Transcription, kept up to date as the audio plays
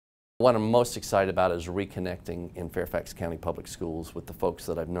What I'm most excited about is reconnecting in Fairfax County Public Schools with the folks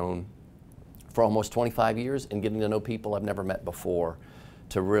that I've known for almost 25 years and getting to know people I've never met before,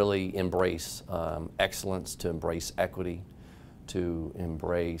 to really embrace excellence, to embrace equity, to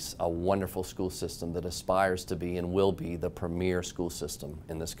embrace a wonderful school system that aspires to be and will be the premier school system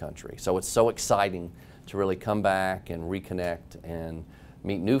in this country. So it's so exciting to really come back and reconnect and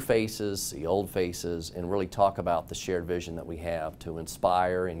meet new faces, see old faces, and really talk about the shared vision that we have to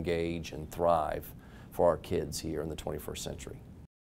inspire, engage, and thrive for our kids here in the 21st century.